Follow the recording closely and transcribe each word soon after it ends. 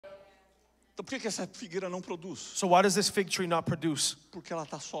Então por que essa figueira não produz? So why does this fig tree not produce? Porque ela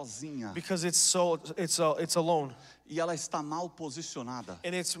está sozinha. Because it's alone. E ela está mal posicionada.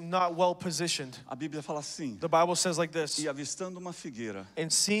 And it's not well positioned. A Bíblia fala assim. The Bible says like this. E avistando uma figueira And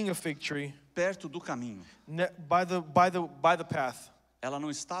seeing a fig tree perto do caminho. By the path. Ela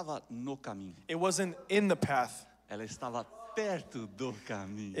não estava no caminho. It wasn't in the path. Ela estava perto do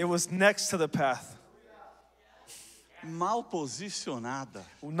caminho. It was next to the path. Mal posicionada.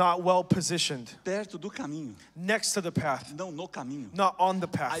 Not well positioned. Perto do caminho. Next to the path. Não no caminho. Not on the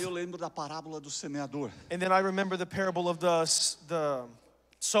path. Aí eu lembro da parábola do semeador. And then I remember the parable of the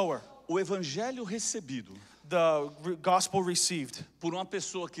sower. O evangelho recebido. The gospel received. Por uma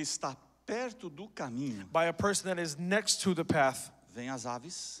pessoa que está perto do caminho. By a person that is next to the path. Vem as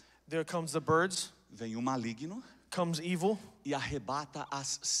aves. There comes the birds. Vem o maligno. Comes evil. E arrebata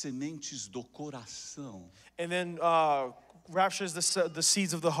as sementes do coração. And then raptures the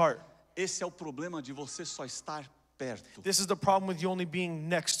seeds of the heart. Esse é o problema de você só estar perto. This is the problem with you only being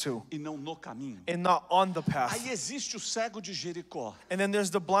next to. E não no caminho. And not on the path. Aí existe o cego de Jericó. And then there's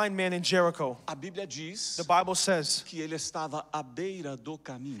the blind man in Jericho. A Bíblia diz the Bible says que ele estava à beira do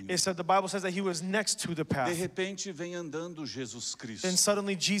caminho. The Bible says that he was next to the path. De repente vem andando Jesus Cristo. Then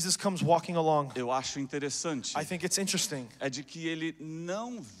suddenly Jesus comes walking along. Eu acho interessante. I think it's interesting. É de que ele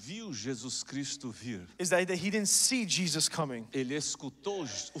não viu Jesus Cristo vir. Is that he didn't see Jesus coming. Ele escutou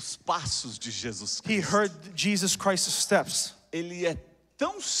os passos de Jesus Cristo. He heard Jesus Christ's steps. Ele é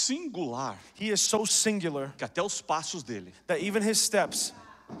tão singular. He is so singular. Que até os passos dele. That even his steps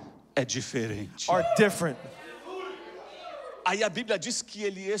é diferente. Are different. Aí a Bíblia diz que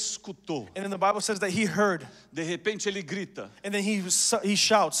ele escutou. And then the Bible says that he heard. De repente ele grita. And then he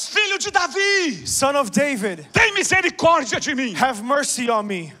shouts. Filho de Davi! Son of David! Tem misericórdia de mim! Have mercy on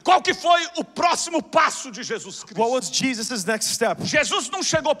me! Qual que foi o próximo passo de Jesus Cristo? What was Jesus' next step? Jesus não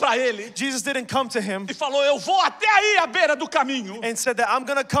chegou para ele. Jesus didn't come to him. E falou, eu vou até aí à beira do caminho. And said that I'm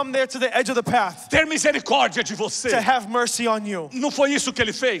going to come there to the edge of the path. Ter misericórdia de você. To have mercy on you. Não foi isso que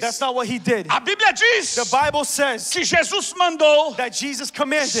ele fez. That's not what he did. A Bíblia diz. The Bible says. Que Jesus mandou. That Jesus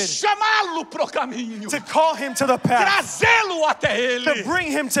commanded. Chamá-lo pro caminho. To call him to the path. Trazê-lo até ele. To bring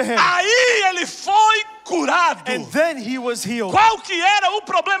him to him. Aí ele foi curado. And then he was healed. Qual que era o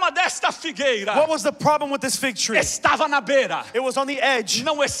problema desta figueira? What was the problem with this fig tree? Estava na beira. It was on the edge.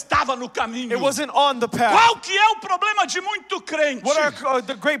 Não estava no caminho. It wasn't on the path. Qual que é o problema de muito crente? What are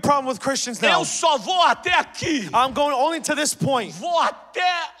the great problem with Christians now? Eu só vou até aqui. I'm going only to this point. Vou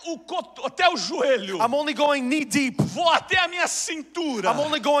até o joelho. I'm only going knee deep. Vou até a minha cintura. I'm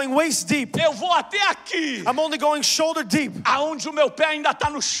only going waist deep. Eu vou até aqui. I'm only going shoulder deep. Aonde o meu pé ainda está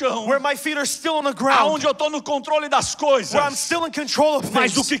no chão. Where my feet are still on the ground. Aonde eu estou no controle das coisas. Where I'm still in control of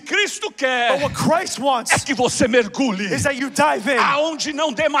things. Mas o que Cristo quer. But what Christ wants. É que você mergulhe. Is that you dive in. Aonde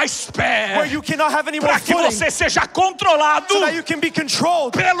não dê mais pé. Where you cannot have any more footing. Para que você seja controlado. So that you can be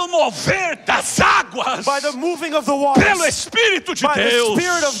controlled. Pelo mover das águas. By the moving of the waters. Pelo Espírito de By Deus. The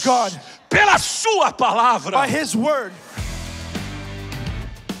Spirit of God. Pela sua palavra. By His word.